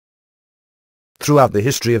Throughout the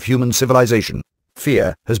history of human civilization,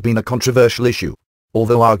 fear has been a controversial issue.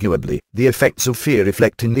 Although arguably, the effects of fear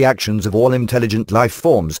reflect in the actions of all intelligent life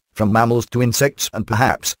forms, from mammals to insects and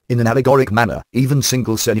perhaps, in an allegoric manner, even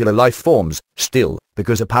single-cellular life forms, still,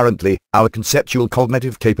 because apparently, our conceptual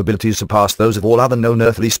cognitive capabilities surpass those of all other known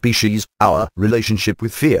earthly species, our relationship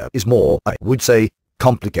with fear is more, I would say,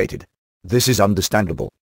 complicated. This is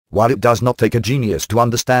understandable. While it does not take a genius to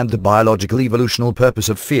understand the biological evolutional purpose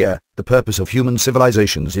of fear, the purpose of human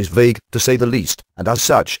civilizations is vague, to say the least, and as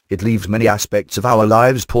such, it leaves many aspects of our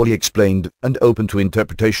lives poorly explained and open to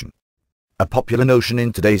interpretation. A popular notion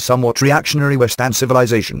in today's somewhat reactionary Western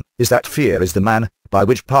civilization is that fear is the manner by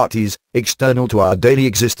which parties, external to our daily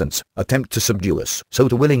existence, attempt to subdue us, so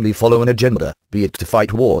to willingly follow an agenda, be it to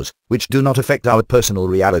fight wars, which do not affect our personal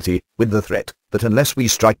reality, with the threat that unless we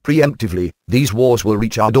strike preemptively, these wars will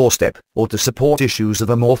reach our doorstep, or to support issues of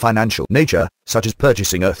a more financial nature, such as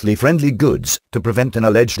purchasing earthly-friendly goods, to prevent an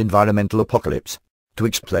alleged environmental apocalypse. To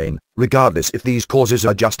explain, regardless if these causes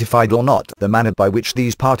are justified or not, the manner by which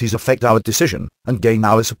these parties affect our decision, and gain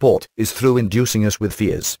our support, is through inducing us with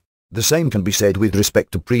fears. The same can be said with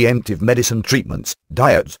respect to preemptive medicine treatments,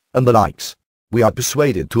 diets, and the likes. We are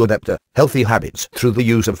persuaded to adopt healthy habits through the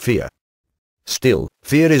use of fear. Still,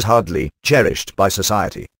 fear is hardly cherished by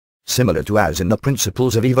society. Similar to as in the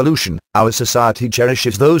principles of evolution, our society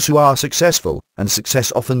cherishes those who are successful, and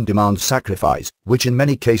success often demands sacrifice, which in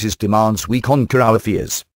many cases demands we conquer our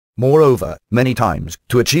fears. Moreover, many times,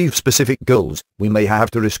 to achieve specific goals, we may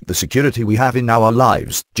have to risk the security we have in our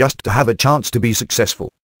lives, just to have a chance to be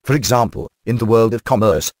successful. For example, in the world of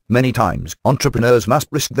commerce, many times, entrepreneurs must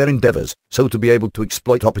risk their endeavors, so to be able to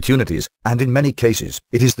exploit opportunities, and in many cases,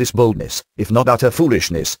 it is this boldness, if not utter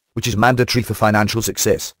foolishness, which is mandatory for financial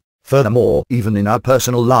success. Furthermore, even in our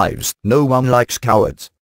personal lives, no one likes cowards.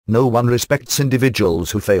 No one respects individuals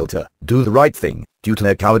who fail to do the right thing, due to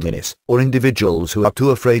their cowardliness, or individuals who are too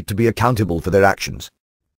afraid to be accountable for their actions.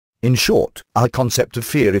 In short, our concept of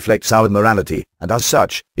fear reflects our morality, and as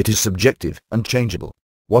such, it is subjective and changeable.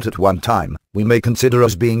 What at one time, we may consider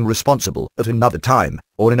as being responsible, at another time,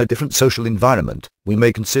 or in a different social environment, we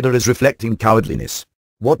may consider as reflecting cowardliness.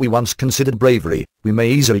 What we once considered bravery, we may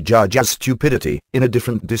easily judge as stupidity, in a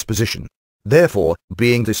different disposition. Therefore,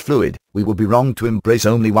 being this fluid, we would be wrong to embrace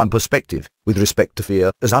only one perspective, with respect to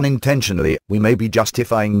fear, as unintentionally, we may be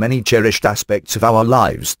justifying many cherished aspects of our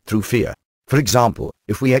lives, through fear. For example,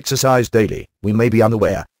 if we exercise daily, we may be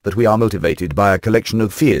unaware that we are motivated by a collection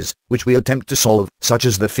of fears, which we attempt to solve, such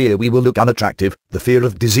as the fear we will look unattractive, the fear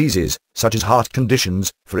of diseases, such as heart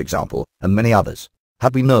conditions, for example, and many others.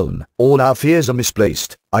 Had we known all our fears are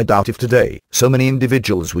misplaced, I doubt if today, so many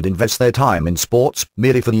individuals would invest their time in sports,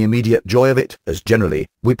 merely for the immediate joy of it, as generally,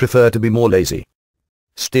 we prefer to be more lazy.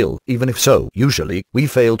 Still, even if so, usually, we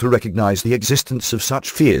fail to recognize the existence of such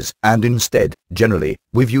fears, and instead, generally,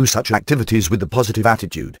 we view such activities with a positive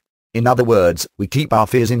attitude. In other words, we keep our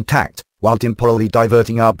fears intact, while temporarily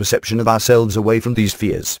diverting our perception of ourselves away from these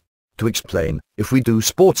fears. To explain, if we do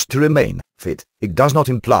sports to remain fit, it does not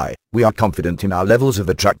imply we are confident in our levels of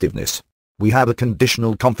attractiveness. We have a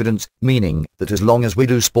conditional confidence, meaning that as long as we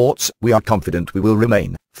do sports, we are confident we will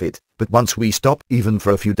remain fit, but once we stop, even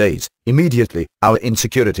for a few days, immediately, our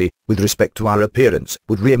insecurity, with respect to our appearance,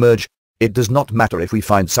 would re-emerge. It does not matter if we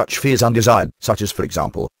find such fears undesired, such as for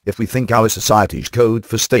example, if we think our society's code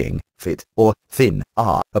for staying fit or thin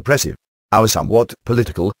are oppressive. Our somewhat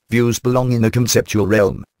political views belong in a conceptual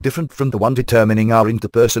realm, different from the one determining our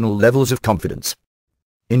interpersonal levels of confidence.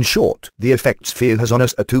 In short, the effects fear has on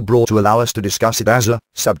us are too broad to allow us to discuss it as a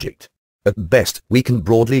subject. At best, we can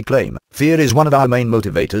broadly claim, fear is one of our main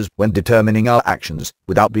motivators when determining our actions,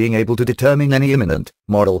 without being able to determine any imminent,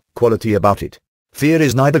 moral, quality about it. Fear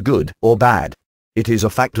is neither good or bad. It is a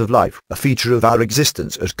fact of life, a feature of our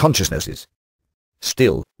existence as consciousnesses.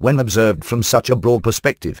 Still, when observed from such a broad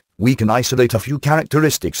perspective, we can isolate a few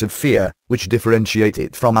characteristics of fear, which differentiate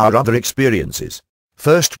it from our other experiences.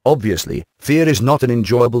 First, obviously, fear is not an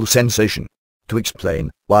enjoyable sensation. To explain,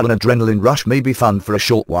 while an adrenaline rush may be fun for a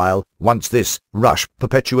short while, once this rush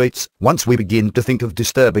perpetuates, once we begin to think of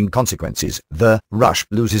disturbing consequences, the rush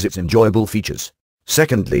loses its enjoyable features.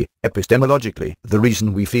 Secondly, epistemologically, the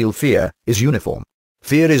reason we feel fear is uniform.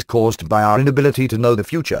 Fear is caused by our inability to know the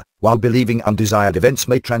future, while believing undesired events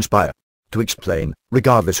may transpire. To explain,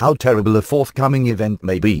 regardless how terrible a forthcoming event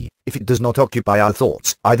may be, if it does not occupy our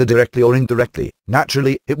thoughts, either directly or indirectly,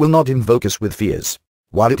 naturally, it will not invoke us with fears.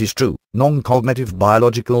 While it is true, non-cognitive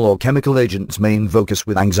biological or chemical agents may invoke us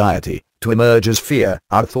with anxiety, to emerge as fear,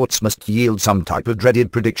 our thoughts must yield some type of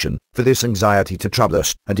dreaded prediction, for this anxiety to trouble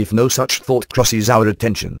us, and if no such thought crosses our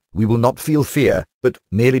attention, we will not feel fear, but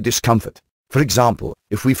merely discomfort. For example,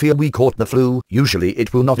 if we fear we caught the flu, usually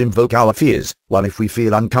it will not invoke our fears, while if we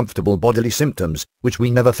feel uncomfortable bodily symptoms, which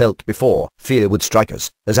we never felt before, fear would strike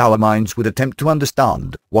us, as our minds would attempt to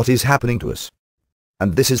understand what is happening to us.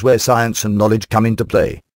 And this is where science and knowledge come into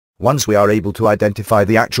play. Once we are able to identify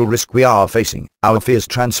the actual risk we are facing, our fears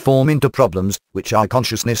transform into problems, which our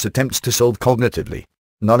consciousness attempts to solve cognitively.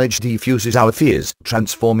 Knowledge diffuses our fears,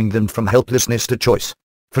 transforming them from helplessness to choice.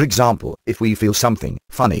 For example, if we feel something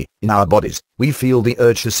funny in our bodies, we feel the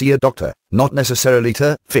urge to see a doctor, not necessarily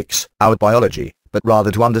to fix our biology, but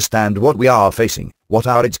rather to understand what we are facing, what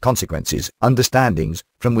are its consequences, understandings,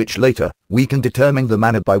 from which later, we can determine the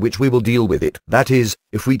manner by which we will deal with it, that is,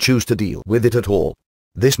 if we choose to deal with it at all.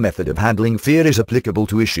 This method of handling fear is applicable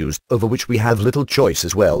to issues over which we have little choice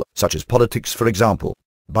as well, such as politics for example.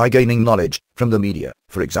 By gaining knowledge from the media,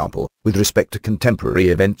 for example, with respect to contemporary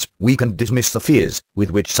events, we can dismiss the fears with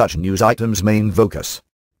which such news items may invoke us.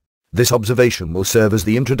 This observation will serve as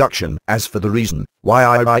the introduction, as for the reason why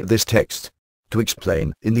I write this text. To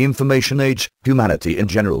explain, in the information age, humanity in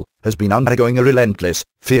general has been undergoing a relentless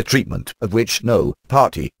fear treatment of which no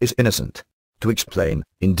party is innocent. To explain,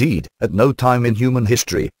 indeed, at no time in human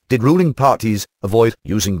history did ruling parties avoid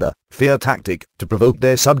using the fear tactic to provoke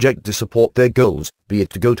their subject to support their goals, be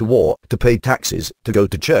it to go to war, to pay taxes, to go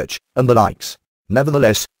to church, and the likes.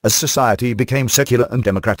 Nevertheless, as society became secular and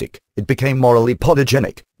democratic, it became morally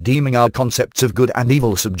polygenic, deeming our concepts of good and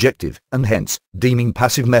evil subjective, and hence, deeming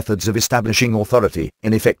passive methods of establishing authority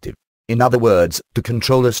ineffective. In other words, to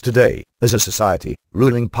control us today, as a society,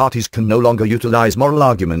 ruling parties can no longer utilize moral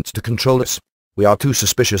arguments to control us. We are too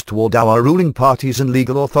suspicious toward our ruling parties and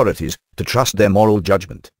legal authorities to trust their moral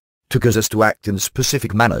judgment. To cause us to act in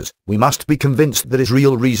specific manners, we must be convinced there is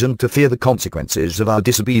real reason to fear the consequences of our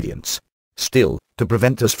disobedience. Still, to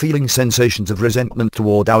prevent us feeling sensations of resentment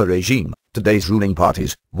toward our regime, today's ruling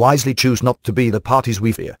parties wisely choose not to be the parties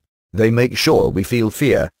we fear. They make sure we feel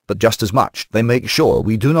fear, but just as much they make sure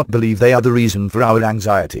we do not believe they are the reason for our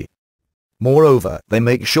anxiety. Moreover, they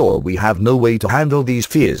make sure we have no way to handle these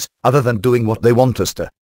fears, other than doing what they want us to.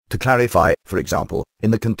 To clarify, for example, in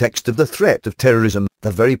the context of the threat of terrorism, the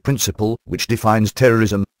very principle which defines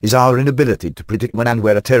terrorism is our inability to predict when and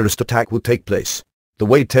where a terrorist attack will take place. The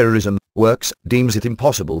way terrorism works deems it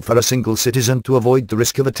impossible for a single citizen to avoid the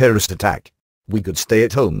risk of a terrorist attack. We could stay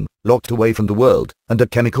at home, locked away from the world, and a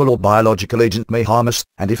chemical or biological agent may harm us,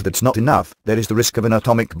 and if that's not enough, there is the risk of an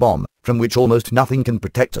atomic bomb, from which almost nothing can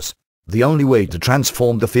protect us. The only way to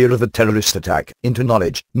transform the fear of a terrorist attack into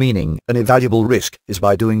knowledge, meaning an invaluable risk, is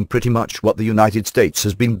by doing pretty much what the United States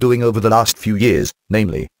has been doing over the last few years,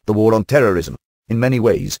 namely, the war on terrorism. In many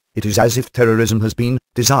ways, it is as if terrorism has been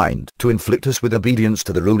designed to inflict us with obedience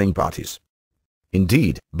to the ruling parties.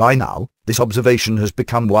 Indeed, by now, this observation has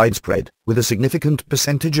become widespread, with a significant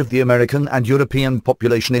percentage of the American and European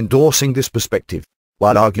population endorsing this perspective.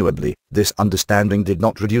 While arguably, this understanding did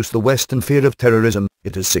not reduce the Western fear of terrorism,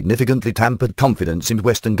 it has significantly tampered confidence in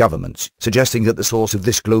Western governments, suggesting that the source of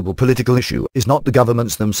this global political issue is not the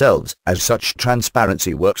governments themselves, as such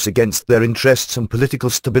transparency works against their interests and political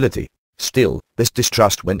stability. Still, this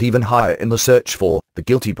distrust went even higher in the search for the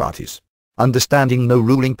guilty parties. Understanding no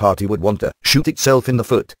ruling party would want to shoot itself in the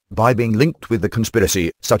foot by being linked with the conspiracy,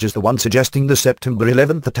 such as the one suggesting the September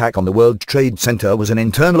 11th attack on the World Trade Center was an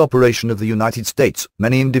internal operation of the United States.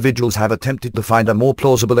 Many individuals have attempted to find a more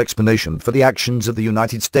plausible explanation for the actions of the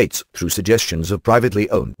United States through suggestions of privately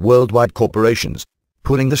owned worldwide corporations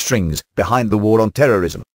pulling the strings behind the war on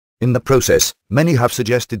terrorism. In the process, many have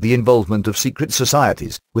suggested the involvement of secret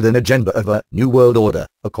societies with an agenda of a new world order,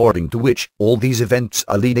 according to which all these events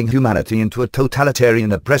are leading humanity into a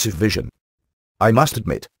totalitarian oppressive vision. I must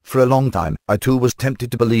admit, for a long time, I too was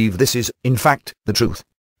tempted to believe this is, in fact, the truth.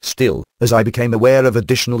 Still, as I became aware of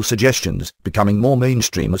additional suggestions becoming more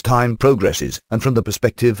mainstream as time progresses, and from the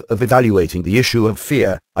perspective of evaluating the issue of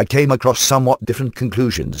fear, I came across somewhat different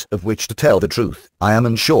conclusions of which to tell the truth. I am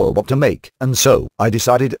unsure what to make, and so I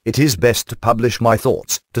decided it is best to publish my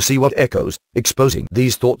thoughts, to see what echoes exposing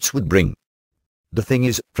these thoughts would bring. The thing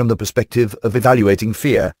is, from the perspective of evaluating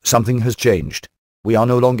fear, something has changed. We are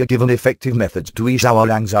no longer given effective methods to ease our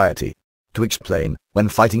anxiety. To explain, when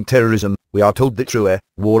fighting terrorism, we are told that through a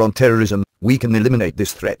war on terrorism, we can eliminate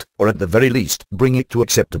this threat, or at the very least, bring it to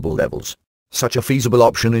acceptable levels. Such a feasible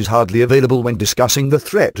option is hardly available when discussing the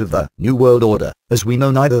threat of the New World Order, as we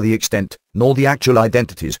know neither the extent, nor the actual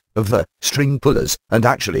identities, of the string pullers, and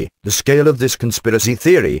actually, the scale of this conspiracy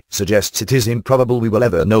theory suggests it is improbable we will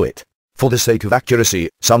ever know it. For the sake of accuracy,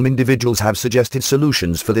 some individuals have suggested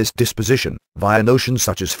solutions for this disposition, via notions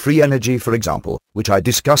such as free energy for example, which I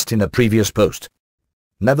discussed in a previous post.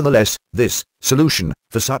 Nevertheless, this solution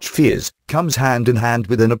for such fears comes hand in hand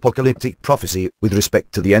with an apocalyptic prophecy with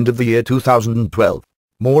respect to the end of the year 2012.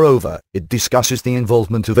 Moreover, it discusses the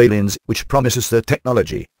involvement of aliens, which promises the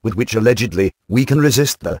technology with which allegedly we can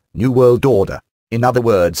resist the New World Order. In other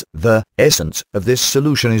words, the essence of this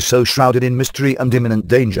solution is so shrouded in mystery and imminent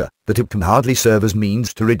danger that it can hardly serve as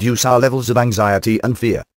means to reduce our levels of anxiety and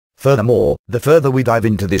fear. Furthermore, the further we dive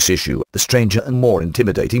into this issue, the stranger and more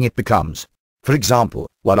intimidating it becomes. For example,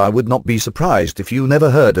 while I would not be surprised if you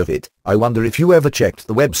never heard of it, I wonder if you ever checked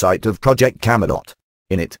the website of Project Camelot.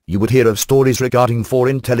 In it, you would hear of stories regarding 4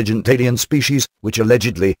 intelligent alien species which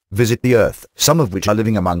allegedly visit the Earth, some of which are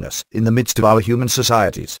living among us in the midst of our human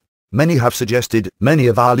societies. Many have suggested many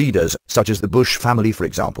of our leaders, such as the Bush family for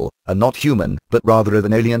example, are not human, but rather of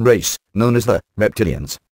an alien race, known as the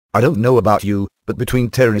reptilians. I don't know about you, but between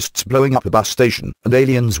terrorists blowing up a bus station and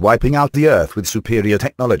aliens wiping out the Earth with superior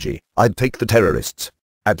technology, I'd take the terrorists.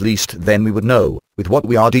 At least then we would know with what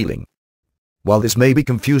we are dealing. While this may be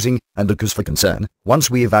confusing and a cause for concern,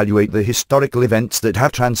 once we evaluate the historical events that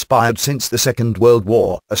have transpired since the Second World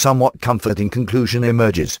War, a somewhat comforting conclusion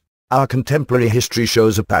emerges. Our contemporary history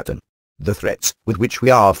shows a pattern. The threats with which we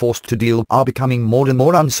are forced to deal are becoming more and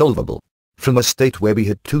more unsolvable. From a state where we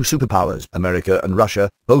had 2 superpowers, America and Russia,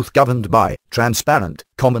 both governed by transparent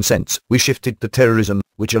common sense, we shifted to terrorism,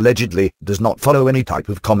 which allegedly does not follow any type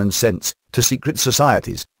of common sense, to secret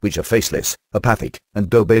societies, which are faceless, apathic,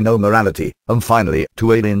 and obey no morality, and finally,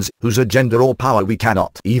 to aliens, whose agenda or power we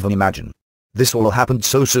cannot even imagine. This all happened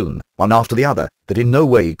so soon, one after the other, that in no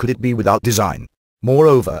way could it be without design.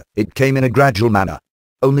 Moreover, it came in a gradual manner.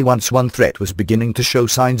 Only once one threat was beginning to show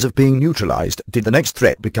signs of being neutralized did the next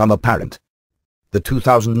threat become apparent. The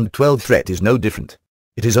 2012 threat is no different.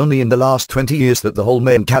 It is only in the last 20 years that the whole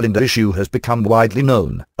Mayan calendar issue has become widely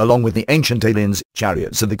known, along with the ancient aliens,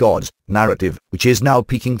 chariots of the gods, narrative, which is now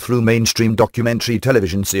peeking through mainstream documentary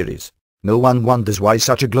television series. No one wonders why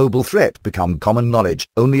such a global threat became common knowledge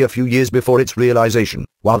only a few years before its realization,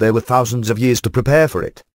 while there were thousands of years to prepare for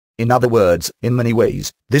it. In other words, in many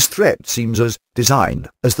ways, this threat seems as designed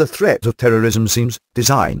as the threat of terrorism seems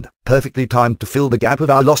designed, perfectly timed to fill the gap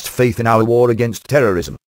of our lost faith in our war against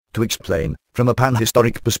terrorism. To explain, from a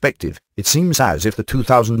pan-historic perspective, it seems as if the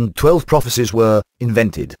 2012 prophecies were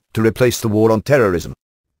invented to replace the war on terrorism.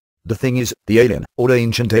 The thing is, the alien, or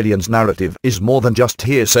ancient aliens narrative is more than just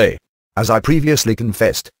hearsay. As I previously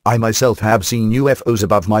confessed, I myself have seen UFOs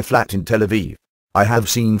above my flat in Tel Aviv. I have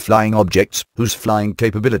seen flying objects whose flying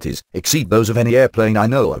capabilities exceed those of any airplane I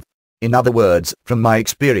know of. In other words, from my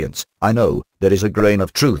experience, I know there is a grain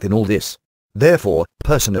of truth in all this. Therefore,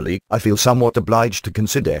 personally, I feel somewhat obliged to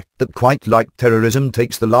consider that quite like terrorism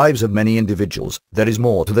takes the lives of many individuals, there is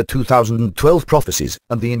more to the 2012 prophecies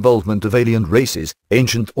and the involvement of alien races,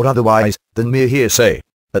 ancient or otherwise, than mere hearsay.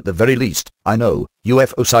 At the very least, I know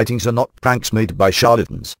UFO sightings are not pranks made by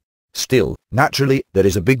charlatans. Still, naturally, there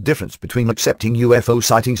is a big difference between accepting UFO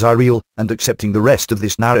sightings are real and accepting the rest of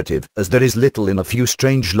this narrative, as there is little in a few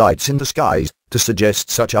strange lights in the skies to suggest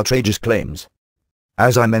such outrageous claims.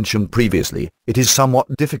 As I mentioned previously, it is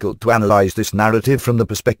somewhat difficult to analyze this narrative from the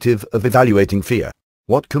perspective of evaluating fear.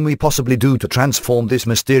 What can we possibly do to transform this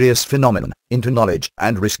mysterious phenomenon into knowledge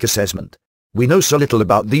and risk assessment? We know so little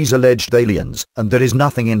about these alleged aliens, and there is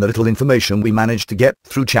nothing in the little information we manage to get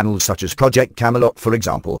through channels such as Project Camelot for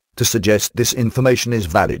example, to suggest this information is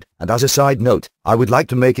valid. And as a side note, I would like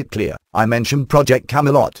to make it clear, I mention Project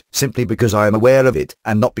Camelot simply because I am aware of it,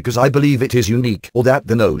 and not because I believe it is unique or that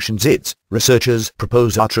the notions its researchers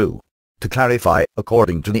propose are true. To clarify,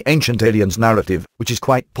 according to the ancient aliens narrative, which is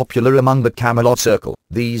quite popular among the Camelot circle,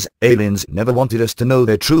 these aliens never wanted us to know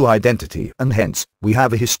their true identity, and hence, we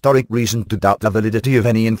have a historic reason to doubt the validity of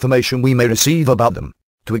any information we may receive about them.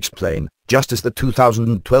 To explain, just as the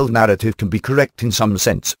 2012 narrative can be correct in some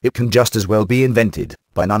sense, it can just as well be invented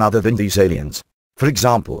by none other than these aliens. For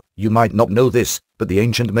example, you might not know this, but the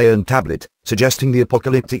ancient Mayan tablet, suggesting the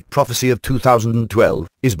apocalyptic prophecy of 2012,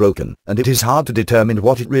 is broken, and it is hard to determine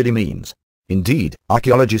what it really means. Indeed,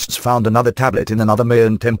 archaeologists found another tablet in another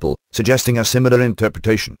Mayan temple, suggesting a similar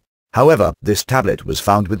interpretation. However, this tablet was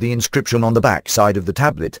found with the inscription on the back side of the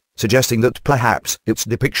tablet, suggesting that perhaps its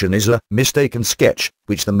depiction is a mistaken sketch,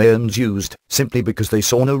 which the Mayans used, simply because they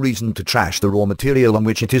saw no reason to trash the raw material on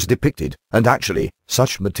which it is depicted, and actually,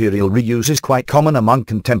 such material reuse is quite common among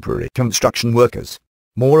contemporary construction workers.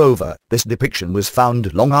 Moreover, this depiction was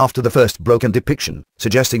found long after the first broken depiction,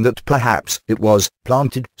 suggesting that perhaps it was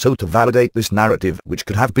planted so to validate this narrative, which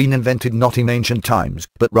could have been invented not in ancient times,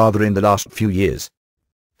 but rather in the last few years.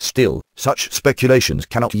 Still, such speculations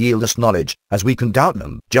cannot yield us knowledge, as we can doubt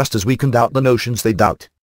them, just as we can doubt the notions they doubt.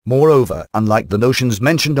 Moreover, unlike the notions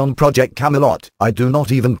mentioned on Project Camelot, I do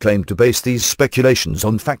not even claim to base these speculations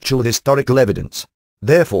on factual historical evidence.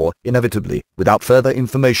 Therefore, inevitably, without further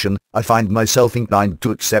information, I find myself inclined to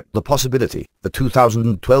accept the possibility the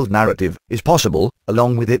 2012 narrative is possible,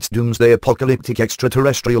 along with its doomsday apocalyptic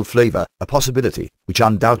extraterrestrial flavor, a possibility which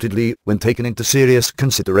undoubtedly, when taken into serious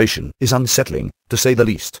consideration, is unsettling, to say the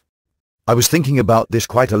least. I was thinking about this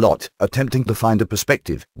quite a lot, attempting to find a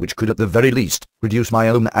perspective which could at the very least reduce my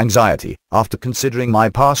own anxiety after considering my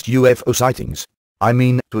past UFO sightings. I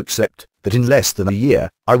mean, to accept that in less than a year,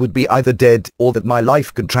 I would be either dead or that my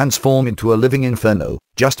life could transform into a living inferno,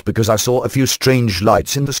 just because I saw a few strange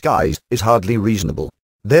lights in the skies, is hardly reasonable.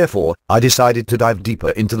 Therefore, I decided to dive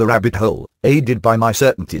deeper into the rabbit hole, aided by my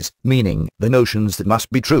certainties, meaning the notions that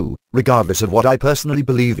must be true, regardless of what I personally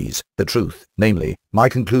believe is the truth, namely, my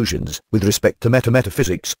conclusions with respect to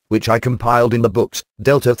meta-metaphysics, which I compiled in the books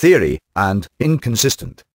Delta Theory and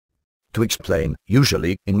Inconsistent. To explain,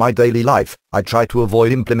 usually, in my daily life, I try to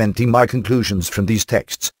avoid implementing my conclusions from these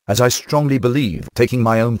texts, as I strongly believe taking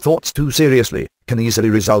my own thoughts too seriously can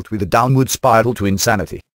easily result with a downward spiral to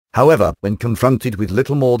insanity. However, when confronted with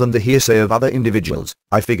little more than the hearsay of other individuals,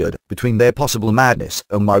 I figured, between their possible madness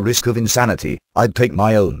and my risk of insanity, I'd take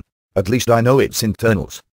my own. At least I know its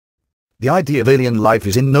internals. The idea of alien life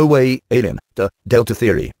is in no way alien to Delta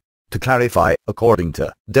Theory. To clarify, according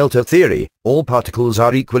to Delta Theory, all particles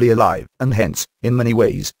are equally alive, and hence, in many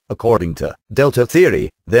ways, according to Delta Theory,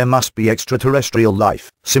 there must be extraterrestrial life,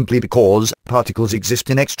 simply because particles exist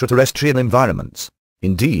in extraterrestrial environments.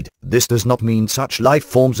 Indeed, this does not mean such life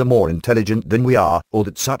forms are more intelligent than we are, or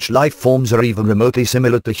that such life forms are even remotely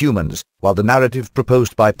similar to humans, while the narrative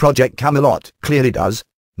proposed by Project Camelot clearly does.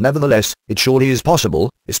 Nevertheless, it surely is possible,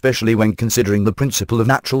 especially when considering the principle of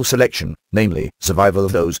natural selection, namely, survival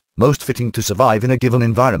of those most fitting to survive in a given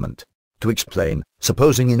environment. To explain,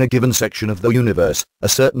 supposing in a given section of the universe, a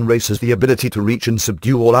certain race has the ability to reach and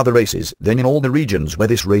subdue all other races, then in all the regions where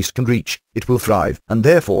this race can reach, it will thrive, and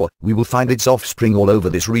therefore, we will find its offspring all over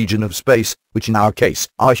this region of space, which in our case,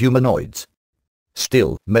 are humanoids.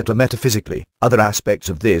 Still, metaphysically, other aspects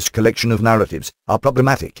of this collection of narratives are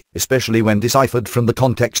problematic, especially when deciphered from the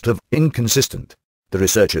context of inconsistent. The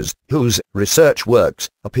researchers, whose research works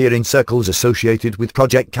appear in circles associated with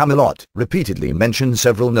Project Camelot, repeatedly mention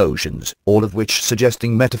several notions, all of which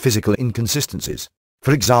suggesting metaphysical inconsistencies.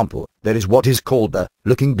 For example, there is what is called the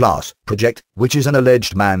Looking Glass Project, which is an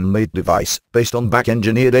alleged man-made device based on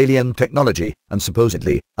back-engineered alien technology, and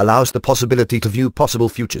supposedly allows the possibility to view possible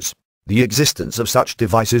futures. The existence of such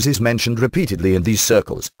devices is mentioned repeatedly in these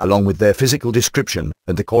circles, along with their physical description,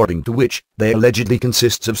 and according to which, they allegedly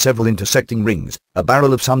consists of several intersecting rings, a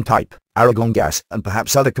barrel of some type, argon gas, and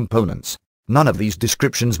perhaps other components. None of these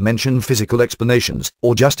descriptions mention physical explanations,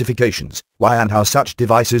 or justifications, why and how such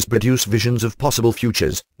devices produce visions of possible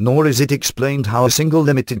futures, nor is it explained how a single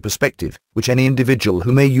limited perspective, which any individual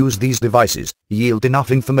who may use these devices, yield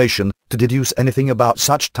enough information to deduce anything about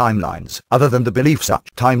such timelines, other than the belief such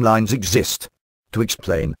timelines exist. To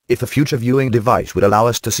explain, if a future viewing device would allow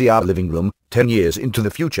us to see our living room, 10 years into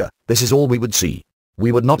the future, this is all we would see.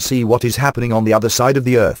 We would not see what is happening on the other side of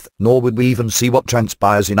the Earth, nor would we even see what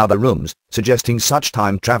transpires in other rooms, suggesting such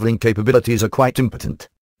time-traveling capabilities are quite impotent.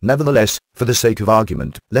 Nevertheless, for the sake of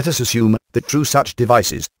argument, let us assume that through such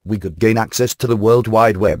devices, we could gain access to the World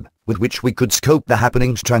Wide Web, with which we could scope the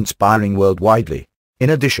happenings transpiring worldwidely. In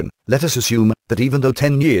addition, let us assume that even though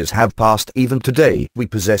 10 years have passed, even today, we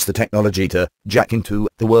possess the technology to jack into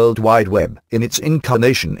the World Wide Web in its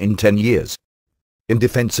incarnation in 10 years. In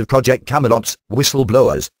defense of Project Camelot's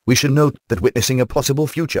whistleblowers, we should note that witnessing a possible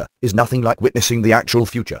future is nothing like witnessing the actual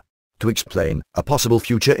future. To explain, a possible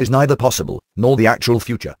future is neither possible, nor the actual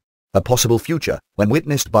future. A possible future, when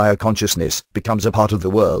witnessed by a consciousness, becomes a part of the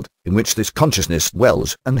world, in which this consciousness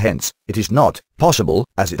dwells, and hence, it is not possible,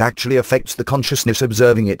 as it actually affects the consciousness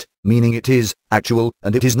observing it, meaning it is actual,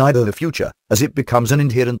 and it is neither the future, as it becomes an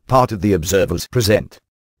inherent part of the observer's present.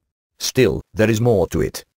 Still, there is more to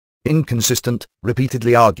it. Inconsistent,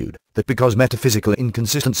 repeatedly argued, that because metaphysical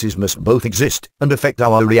inconsistencies must both exist and affect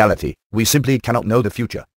our reality, we simply cannot know the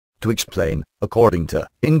future. To explain, according to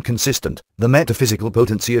Inconsistent, the metaphysical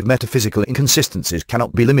potency of metaphysical inconsistencies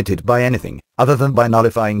cannot be limited by anything, other than by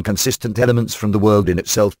nullifying consistent elements from the world in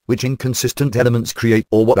itself, which inconsistent elements create,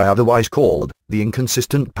 or what I otherwise called, the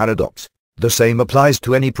inconsistent paradox. The same applies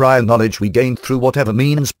to any prior knowledge we gained through whatever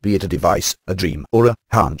means, be it a device, a dream, or a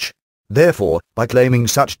hunch. Therefore, by claiming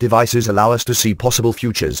such devices allow us to see possible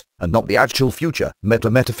futures, and not the actual future,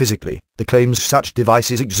 metaphysically, the claims such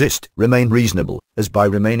devices exist remain reasonable, as by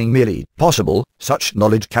remaining merely possible, such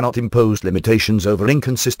knowledge cannot impose limitations over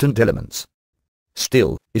inconsistent elements.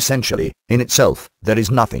 Still, essentially, in itself, there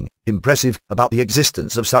is nothing impressive about the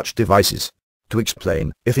existence of such devices. To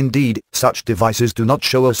explain, if indeed such devices do not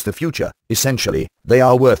show us the future, essentially, they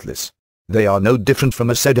are worthless. They are no different from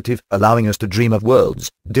a sedative, allowing us to dream of worlds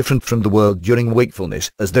different from the world during wakefulness,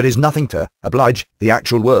 as there is nothing to oblige the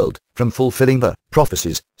actual world from fulfilling the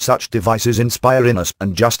prophecies such devices inspire in us.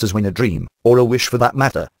 And just as when a dream, or a wish for that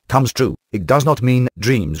matter, comes true, it does not mean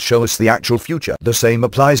dreams show us the actual future. The same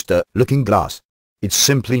applies to looking glass. It's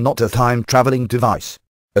simply not a time-traveling device.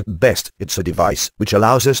 At best, it's a device which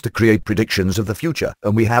allows us to create predictions of the future,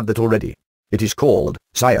 and we have that already. It is called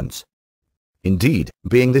science. Indeed,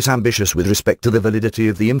 being this ambitious with respect to the validity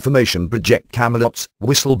of the information project camelots,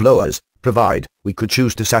 whistleblowers, provide, we could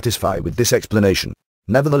choose to satisfy with this explanation.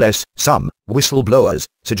 Nevertheless, some whistleblowers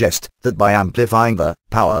suggest that by amplifying the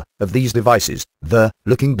power of these devices, the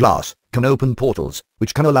looking glass can open portals,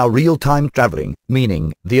 which can allow real-time traveling,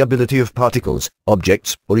 meaning the ability of particles,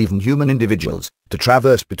 objects, or even human individuals, to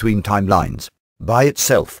traverse between timelines. By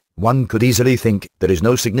itself, one could easily think there is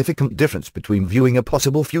no significant difference between viewing a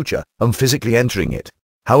possible future and physically entering it.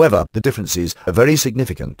 However, the differences are very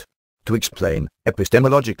significant. To explain,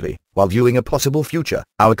 epistemologically, while viewing a possible future,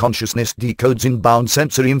 our consciousness decodes inbound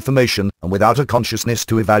sensory information, and without a consciousness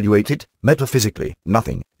to evaluate it, metaphysically,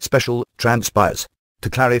 nothing special transpires. To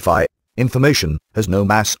clarify, information has no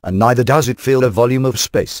mass, and neither does it fill a volume of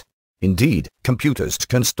space. Indeed, computers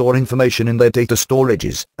can store information in their data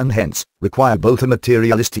storages, and hence, require both a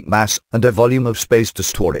materialistic mass and a volume of space to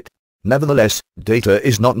store it. Nevertheless, data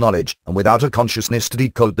is not knowledge, and without a consciousness to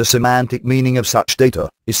decode the semantic meaning of such data,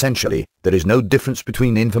 essentially, there is no difference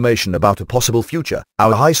between information about a possible future,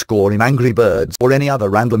 our high score in Angry Birds, or any other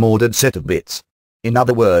random ordered set of bits. In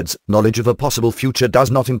other words, knowledge of a possible future does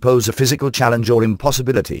not impose a physical challenge or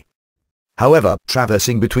impossibility. However,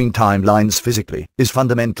 traversing between timelines physically is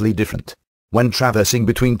fundamentally different. When traversing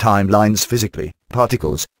between timelines physically,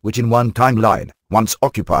 particles, which in one timeline once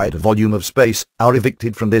occupied a volume of space, are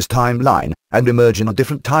evicted from this timeline and emerge in a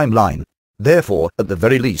different timeline. Therefore, at the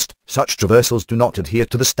very least, such traversals do not adhere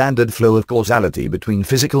to the standard flow of causality between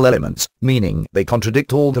physical elements, meaning they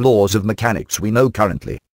contradict all the laws of mechanics we know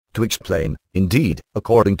currently. To explain, indeed,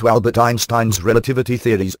 according to Albert Einstein's relativity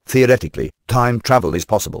theories, theoretically, time travel is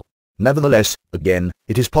possible. Nevertheless, again,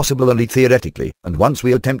 it is possible only theoretically, and once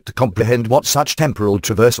we attempt to comprehend what such temporal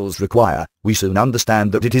traversals require, we soon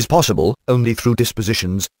understand that it is possible only through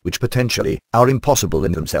dispositions, which potentially are impossible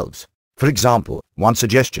in themselves. For example, one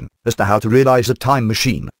suggestion as to how to realize a time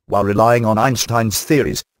machine, while relying on Einstein's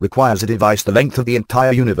theories, requires a device the length of the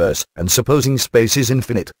entire universe, and supposing space is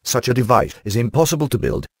infinite, such a device is impossible to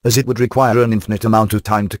build, as it would require an infinite amount of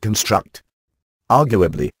time to construct.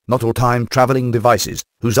 Arguably, not all time-traveling devices,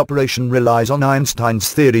 whose operation relies on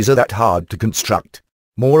Einstein's theories, are that hard to construct.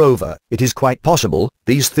 Moreover, it is quite possible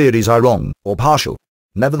these theories are wrong, or partial.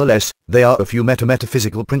 Nevertheless, there are a few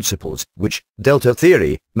meta-metaphysical principles, which delta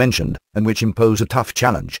theory mentioned, and which impose a tough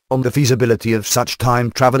challenge on the feasibility of such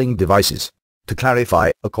time-traveling devices. To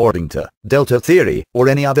clarify, according to delta theory, or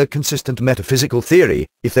any other consistent metaphysical theory,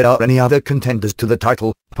 if there are any other contenders to the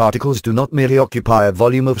title, particles do not merely occupy a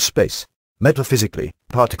volume of space. Metaphysically,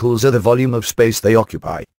 particles are the volume of space they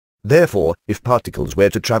occupy. Therefore, if particles were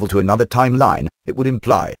to travel to another timeline, it would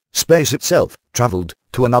imply space itself traveled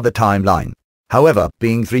to another timeline. However,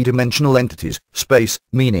 being three-dimensional entities, space,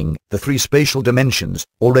 meaning the three spatial dimensions,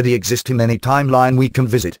 already exist in any timeline we can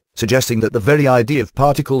visit, suggesting that the very idea of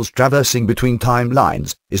particles traversing between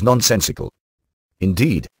timelines is nonsensical.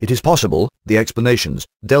 Indeed, it is possible the explanations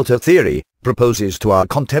delta theory proposes to our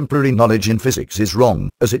contemporary knowledge in physics is wrong,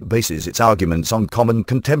 as it bases its arguments on common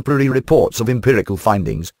contemporary reports of empirical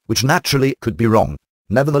findings, which naturally could be wrong.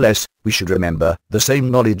 Nevertheless, we should remember, the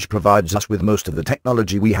same knowledge provides us with most of the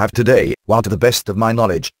technology we have today, while to the best of my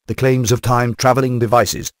knowledge, the claims of time-traveling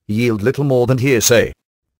devices yield little more than hearsay.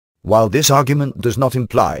 While this argument does not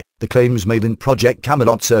imply the claims made in Project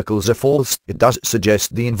Camelot circles are false, it does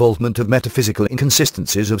suggest the involvement of metaphysical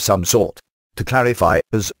inconsistencies of some sort. To clarify,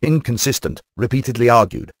 as inconsistent, repeatedly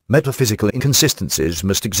argued, metaphysical inconsistencies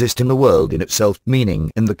must exist in the world in itself,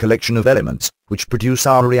 meaning in the collection of elements which produce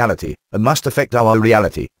our reality, and must affect our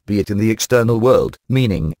reality, be it in the external world,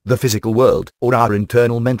 meaning the physical world, or our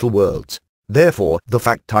internal mental worlds. Therefore, the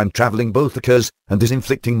fact time-traveling both occurs, and is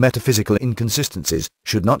inflicting metaphysical inconsistencies,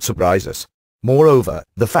 should not surprise us. Moreover,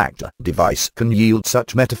 the fact a device can yield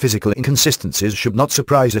such metaphysical inconsistencies should not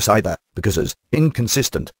surprise us either, because as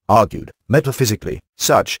inconsistent, argued, metaphysically,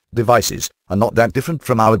 such devices are not that different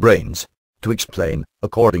from our brains. To explain,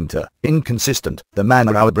 according to inconsistent, the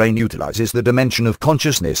manner our brain utilizes the dimension of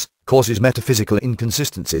consciousness causes metaphysical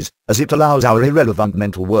inconsistencies, as it allows our irrelevant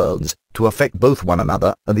mental worlds to affect both one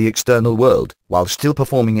another and the external world, while still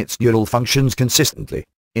performing its neural functions consistently.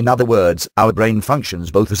 In other words, our brain functions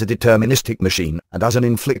both as a deterministic machine and as an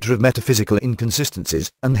inflictor of metaphysical inconsistencies,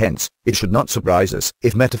 and hence, it should not surprise us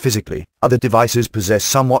if metaphysically, other devices possess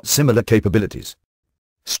somewhat similar capabilities.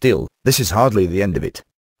 Still, this is hardly the end of it.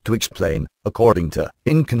 To explain, according to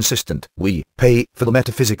inconsistent, we pay for the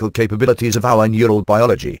metaphysical capabilities of our neural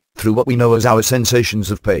biology through what we know as our sensations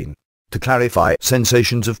of pain. To clarify,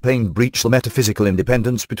 sensations of pain breach the metaphysical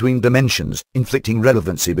independence between dimensions, inflicting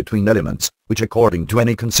relevancy between elements, which according to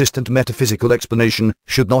any consistent metaphysical explanation,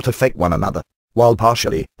 should not affect one another. While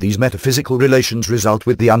partially, these metaphysical relations result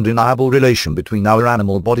with the undeniable relation between our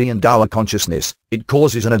animal body and our consciousness, it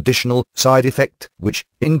causes an additional side effect, which,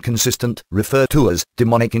 inconsistent, refer to as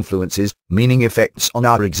demonic influences, meaning effects on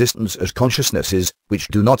our existence as consciousnesses, which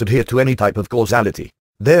do not adhere to any type of causality.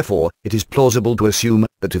 Therefore, it is plausible to assume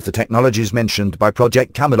that if the technologies mentioned by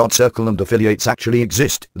Project Camelot Circle and affiliates actually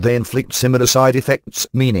exist, they inflict similar side effects,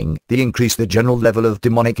 meaning they increase the general level of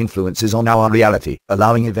demonic influences on our reality,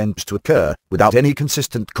 allowing events to occur without any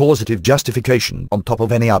consistent causative justification on top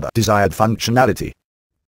of any other desired functionality.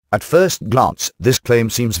 At first glance, this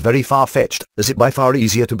claim seems very far-fetched, as it by far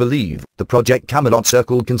easier to believe the Project Camelot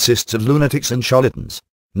Circle consists of lunatics and charlatans.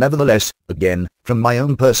 Nevertheless, again, from my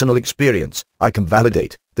own personal experience, I can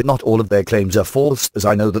validate that not all of their claims are false, as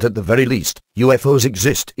I know that at the very least, UFOs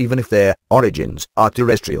exist even if their origins are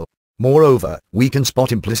terrestrial. Moreover, we can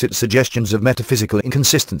spot implicit suggestions of metaphysical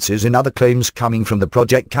inconsistencies in other claims coming from the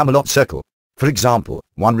Project Camelot Circle. For example,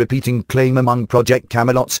 one repeating claim among Project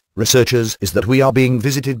Camelot's researchers is that we are being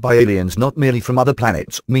visited by aliens not merely from other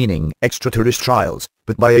planets, meaning extraterrestrials,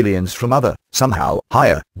 but by aliens from other, somehow,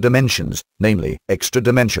 higher dimensions, namely,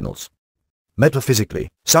 extra-dimensionals. Metaphysically,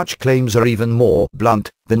 such claims are even more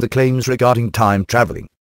blunt than the claims regarding time traveling.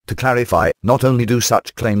 To clarify, not only do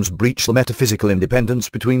such claims breach the metaphysical independence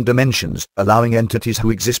between dimensions, allowing entities who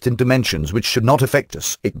exist in dimensions which should not affect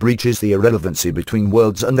us, it breaches the irrelevancy between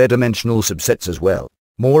worlds and their dimensional subsets as well.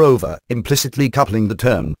 Moreover, implicitly coupling the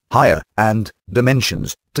term higher and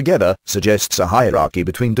dimensions together suggests a hierarchy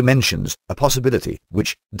between dimensions, a possibility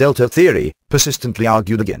which Delta theory persistently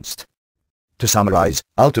argued against. To summarize,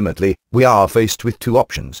 ultimately, we are faced with two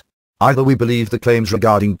options. Either we believe the claims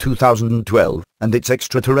regarding 2012 and its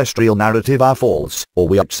extraterrestrial narrative are false, or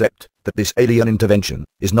we accept that this alien intervention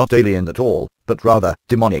is not alien at all, but rather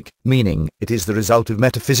demonic, meaning it is the result of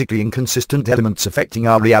metaphysically inconsistent elements affecting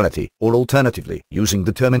our reality, or alternatively, using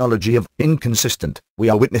the terminology of inconsistent, we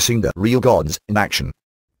are witnessing the real gods in action.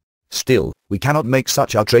 Still, we cannot make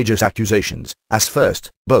such outrageous accusations, as first,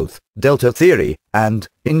 both Delta theory and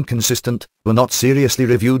inconsistent were not seriously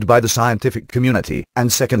reviewed by the scientific community,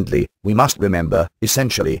 and secondly, we must remember,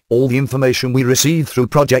 essentially, all the information we receive through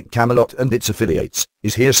Project Camelot and its affiliates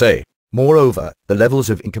is hearsay. Moreover, the levels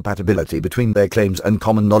of incompatibility between their claims and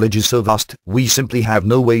common knowledge is so vast, we simply have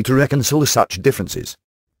no way to reconcile such differences.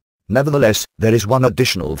 Nevertheless, there is one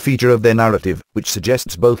additional feature of their narrative, which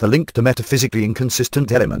suggests both a link to metaphysically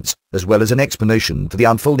inconsistent elements, as well as an explanation to the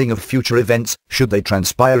unfolding of future events, should they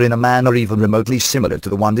transpire in a manner even remotely similar to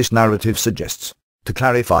the one this narrative suggests. To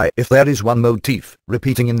clarify, if there is one motif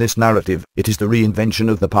repeating in this narrative, it is the reinvention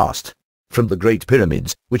of the past. From the Great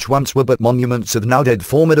Pyramids, which once were but monuments of now dead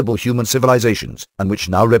formidable human civilizations, and which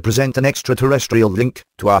now represent an extraterrestrial link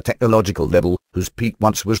to our technological level, whose peak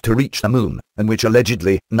once was to reach the moon, and which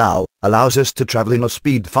allegedly, now, allows us to travel in a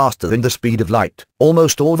speed faster than the speed of light.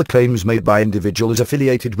 Almost all the claims made by individuals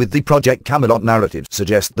affiliated with the Project Camelot narrative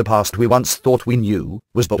suggest the past we once thought we knew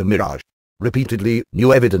was but a mirage. Repeatedly,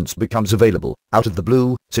 new evidence becomes available, out of the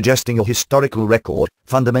blue, suggesting a historical record,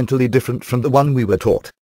 fundamentally different from the one we were taught.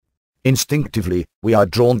 Instinctively, we are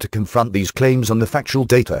drawn to confront these claims on the factual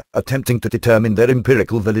data, attempting to determine their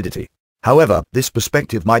empirical validity. However, this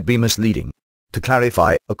perspective might be misleading. To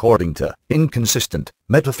clarify, according to inconsistent,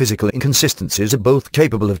 metaphysical inconsistencies are both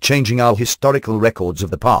capable of changing our historical records of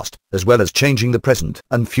the past, as well as changing the present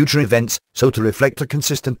and future events, so to reflect a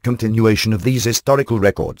consistent continuation of these historical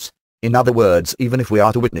records. In other words, even if we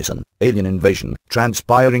are to witness an alien invasion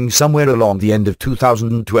transpiring somewhere along the end of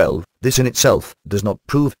 2012, this in itself does not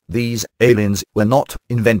prove these aliens were not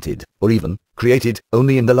invented, or even created,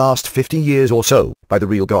 only in the last 50 years or so, by the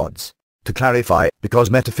real gods. To clarify,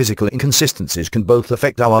 because metaphysical inconsistencies can both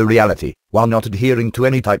affect our reality, while not adhering to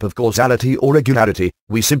any type of causality or regularity,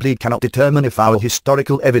 we simply cannot determine if our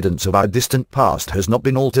historical evidence of our distant past has not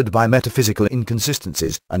been altered by metaphysical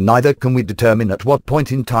inconsistencies, and neither can we determine at what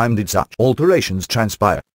point in time did such alterations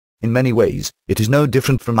transpire. In many ways, it is no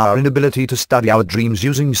different from our inability to study our dreams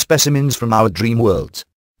using specimens from our dream worlds.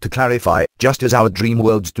 To clarify, just as our dream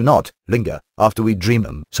worlds do not linger after we dream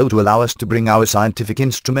them, so to allow us to bring our scientific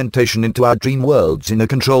instrumentation into our dream worlds in a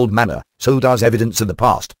controlled manner, so does evidence of the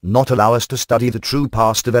past not allow us to study the true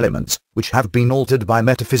past of elements, which have been altered by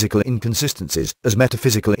metaphysical inconsistencies, as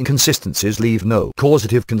metaphysical inconsistencies leave no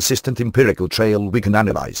causative consistent empirical trail we can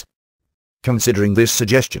analyze. Considering this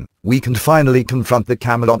suggestion, we can finally confront the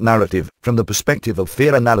Camelot narrative from the perspective of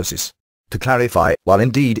fear analysis. To clarify, while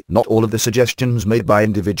indeed not all of the suggestions made by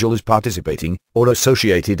individuals participating or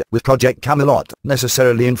associated with Project Camelot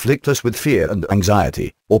necessarily inflict us with fear and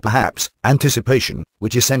anxiety, or perhaps anticipation,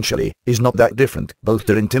 which essentially is not that different, both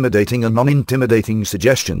their intimidating and non-intimidating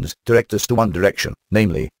suggestions direct us to one direction,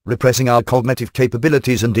 namely, repressing our cognitive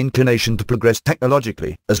capabilities and inclination to progress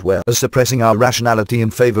technologically, as well as suppressing our rationality in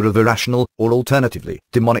favor of irrational, or alternatively,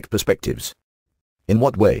 demonic perspectives. In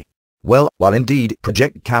what way? Well, while indeed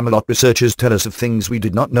Project Camelot researchers tell us of things we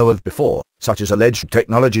did not know of before, such as alleged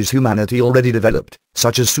technologies humanity already developed,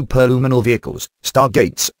 such as superluminal vehicles,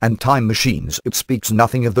 stargates, and time machines, it speaks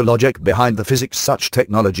nothing of the logic behind the physics such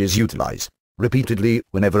technologies utilize. Repeatedly,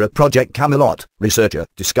 whenever a Project Camelot researcher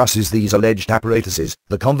discusses these alleged apparatuses,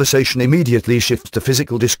 the conversation immediately shifts to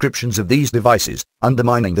physical descriptions of these devices,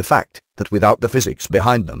 undermining the fact that without the physics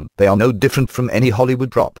behind them, they are no different from any Hollywood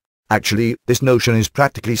prop. Actually, this notion is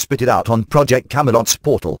practically spitted out on Project Camelot's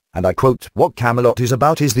portal, and I quote, "What Camelot is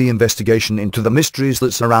about is the investigation into the mysteries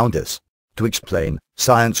that surround us." To explain,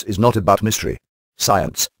 science is not about mystery.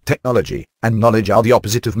 Science, technology, and knowledge are the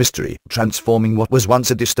opposite of mystery, transforming what was once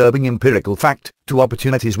a disturbing empirical fact to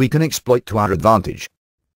opportunities we can exploit to our advantage.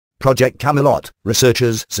 Project Camelot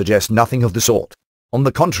researchers suggest nothing of the sort. On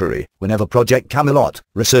the contrary, whenever Project Camelot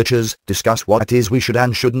researchers discuss what it is we should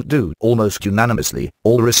and shouldn't do, almost unanimously,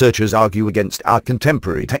 all researchers argue against our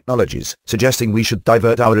contemporary technologies, suggesting we should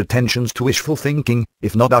divert our attentions to wishful thinking,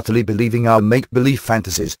 if not utterly believing our make-believe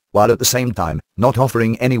fantasies, while at the same time, not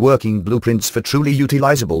offering any working blueprints for truly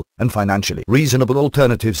utilizable and financially reasonable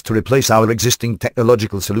alternatives to replace our existing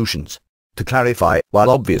technological solutions. To clarify, while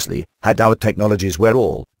obviously, had our technologies were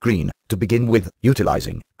all green, to begin with,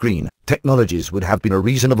 utilizing green technologies would have been a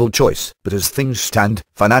reasonable choice, but as things stand,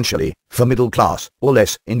 financially, for middle class, or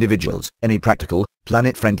less, individuals, any practical,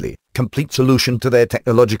 planet-friendly, complete solution to their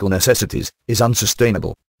technological necessities is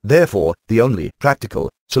unsustainable. Therefore, the only practical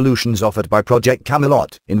solutions offered by Project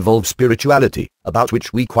Camelot involve spirituality, about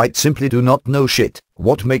which we quite simply do not know shit,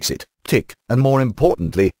 what makes it tick, and more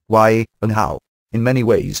importantly, why and how. In many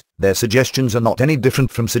ways, their suggestions are not any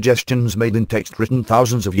different from suggestions made in text written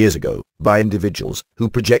thousands of years ago by individuals who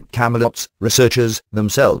Project Camelot's researchers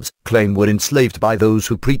themselves claim were enslaved by those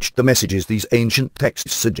who preached the messages these ancient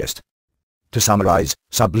texts suggest. To summarize,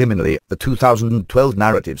 subliminally, the 2012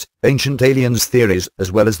 narratives, ancient aliens theories,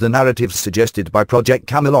 as well as the narratives suggested by Project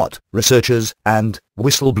Camelot researchers and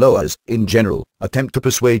whistleblowers in general, attempt to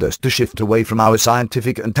persuade us to shift away from our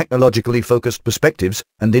scientific and technologically focused perspectives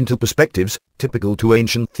and into perspectives typical to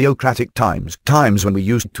ancient theocratic times, times when we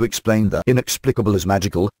used to explain the inexplicable as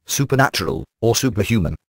magical, supernatural, or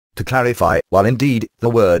superhuman. To clarify, while indeed the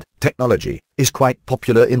word technology is quite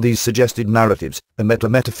popular in these suggested narratives, a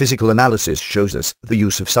meta-metaphysical analysis shows us the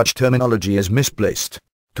use of such terminology is misplaced.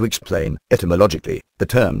 To explain, etymologically, the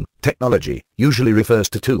term technology usually refers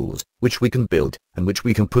to tools which we can build and which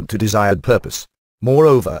we can put to desired purpose.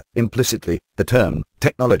 Moreover, implicitly, the term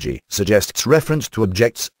technology suggests reference to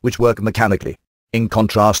objects which work mechanically. In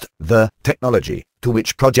contrast, the technology to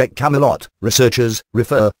which Project Camelot researchers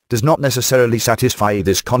refer does not necessarily satisfy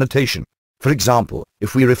this connotation. For example,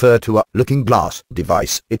 if we refer to a looking glass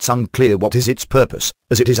device, it's unclear what is its purpose,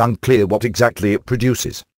 as it is unclear what exactly it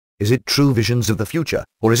produces. Is it true visions of the future,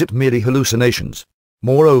 or is it merely hallucinations?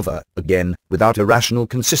 Moreover, again, without a rational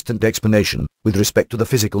consistent explanation, with respect to the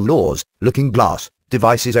physical laws looking glass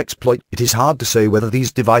devices exploit, it is hard to say whether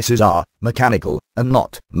these devices are mechanical and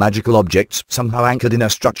not magical objects somehow anchored in a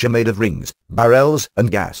structure made of rings, barrels, and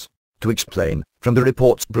gas. To explain, from the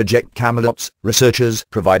reports Project Camelot's researchers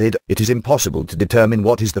provided, it is impossible to determine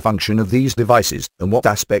what is the function of these devices, and what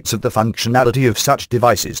aspects of the functionality of such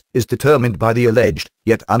devices is determined by the alleged,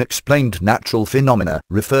 yet unexplained natural phenomena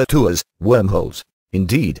referred to as wormholes.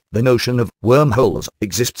 Indeed, the notion of wormholes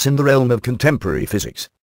exists in the realm of contemporary physics.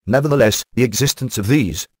 Nevertheless, the existence of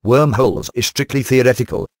these wormholes is strictly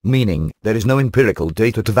theoretical, meaning there is no empirical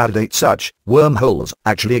data to validate such wormholes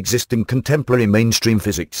actually exist in contemporary mainstream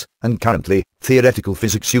physics, and currently, theoretical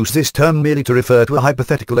physics use this term merely to refer to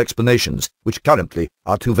hypothetical explanations, which currently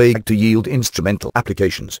are too vague to yield instrumental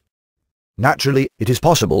applications. Naturally, it is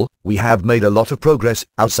possible, we have made a lot of progress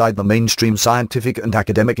outside the mainstream scientific and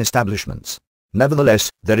academic establishments. Nevertheless,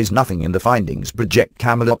 there is nothing in the findings Project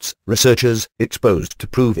Camelot's researchers exposed to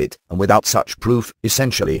prove it, and without such proof,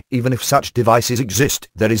 essentially, even if such devices exist,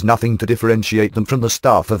 there is nothing to differentiate them from the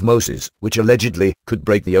staff of Moses, which allegedly could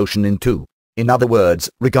break the ocean in two. In other words,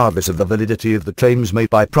 regardless of the validity of the claims made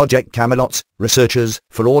by Project Camelot's researchers,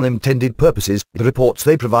 for all intended purposes, the reports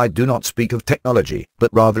they provide do not speak of technology, but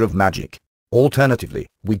rather of magic. Alternatively,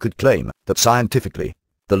 we could claim that scientifically,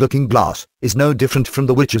 the looking glass is no different from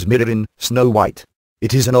the witch's mirror in Snow White.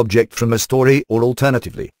 It is an object from a story, or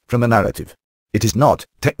alternatively, from a narrative. It is not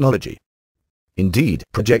technology. Indeed,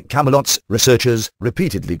 Project Camelot's researchers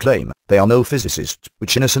repeatedly claim they are no physicists,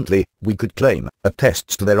 which innocently, we could claim,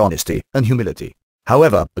 attests to their honesty and humility.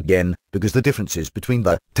 However, again, because the differences between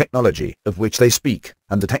the technology of which they speak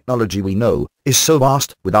and the technology we know is so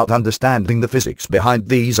vast, without understanding the physics behind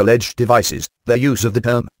these alleged devices, their use of the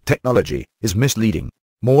term technology is misleading.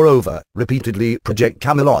 Moreover, repeatedly Project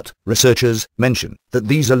Camelot researchers mention that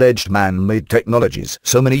these alleged man-made technologies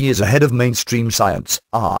so many years ahead of mainstream science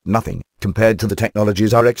are nothing compared to the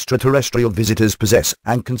technologies our extraterrestrial visitors possess,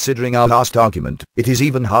 and considering our last argument, it is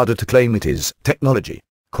even harder to claim it is technology.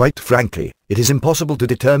 Quite frankly, it is impossible to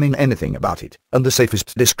determine anything about it, and the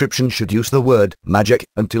safest description should use the word magic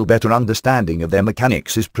until better understanding of their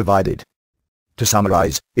mechanics is provided. To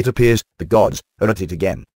summarize, it appears the gods are at it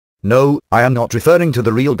again. No, I am not referring to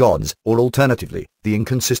the real gods, or alternatively, the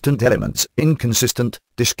inconsistent elements,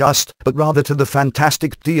 discussed, but rather to the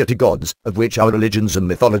fantastic deity gods, of which our religions and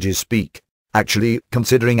mythologies speak. Actually,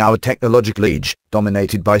 considering our technological age,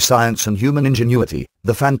 dominated by science and human ingenuity,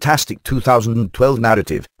 the fantastic 2012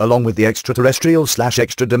 narrative, along with the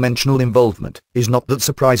extraterrestrial/extra-dimensional involvement, is not that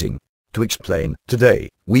surprising. To explain, today,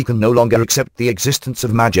 we can no longer accept the existence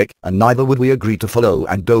of magic, and neither would we agree to follow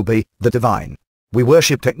and obey the divine. We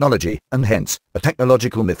worship technology, and hence, a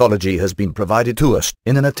technological mythology has been provided to us,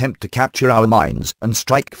 in an attempt to capture our minds and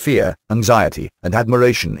strike fear, anxiety, and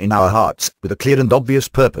admiration in our hearts, with a clear and obvious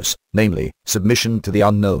purpose, namely, submission to the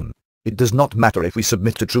unknown. It does not matter if we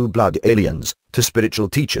submit to true-blood aliens, to spiritual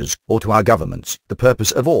teachers, or to our governments, the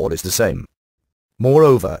purpose of all is the same.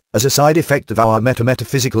 Moreover, as a side effect of our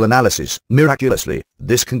meta-metaphysical analysis, miraculously,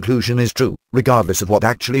 this conclusion is true, regardless of what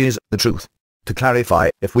actually is the truth. To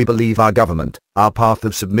clarify, if we believe our government, our path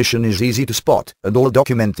of submission is easy to spot, and all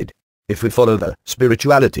documented. If we follow the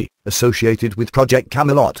spirituality associated with Project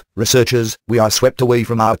Camelot researchers, we are swept away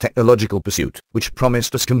from our technological pursuit, which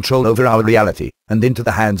promised us control over our reality, and into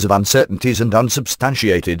the hands of uncertainties and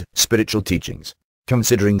unsubstantiated spiritual teachings.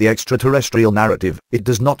 Considering the extraterrestrial narrative, it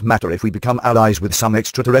does not matter if we become allies with some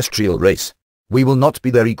extraterrestrial race. We will not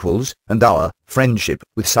be their equals, and our friendship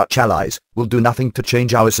with such allies will do nothing to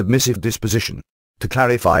change our submissive disposition. To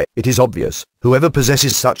clarify, it is obvious, whoever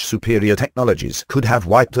possesses such superior technologies could have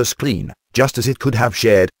wiped us clean, just as it could have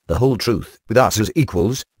shared the whole truth with us as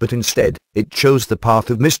equals, but instead, it chose the path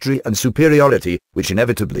of mystery and superiority, which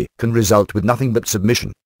inevitably can result with nothing but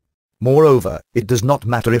submission. Moreover, it does not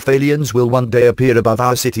matter if aliens will one day appear above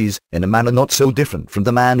our cities, in a manner not so different from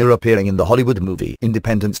the manner appearing in the Hollywood movie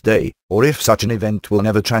Independence Day, or if such an event will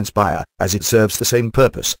never transpire, as it serves the same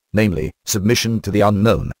purpose, namely, submission to the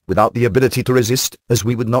unknown, without the ability to resist, as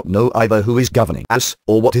we would not know either who is governing us,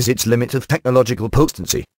 or what is its limit of technological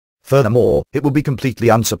potency. Furthermore, it would be completely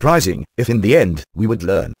unsurprising if in the end, we would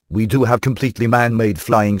learn, we do have completely man-made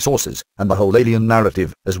flying saucers, and the whole alien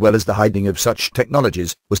narrative, as well as the hiding of such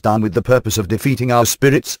technologies, was done with the purpose of defeating our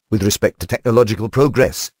spirits, with respect to technological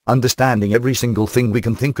progress. Understanding every single thing we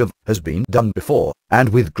can think of, has been done before, and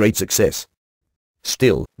with great success.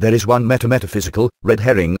 Still, there is one meta-metaphysical red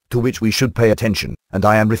herring, to which we should pay attention, and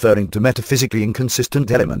I am referring to metaphysically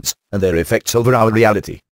inconsistent elements, and their effects over our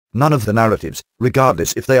reality. None of the narratives,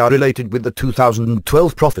 regardless if they are related with the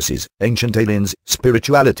 2012 prophecies, ancient aliens,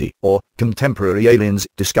 spirituality, or contemporary aliens,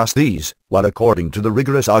 discuss these, while according to the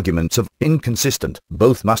rigorous arguments of inconsistent,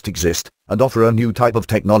 both must exist, and offer a new type of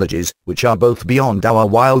technologies, which are both beyond our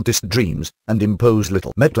wildest dreams, and impose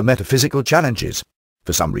little meta-metaphysical challenges.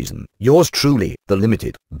 For some reason, yours truly, the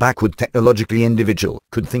limited, backward technologically individual,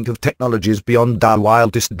 could think of technologies beyond our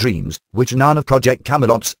wildest dreams, which none of Project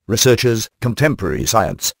Camelot's researchers, contemporary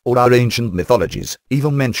science, or our ancient mythologies,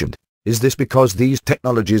 even mentioned. Is this because these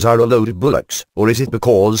technologies are a load of bullocks, or is it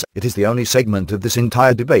because it is the only segment of this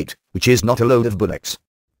entire debate, which is not a load of bullocks?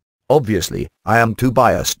 Obviously, I am too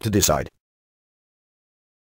biased to decide.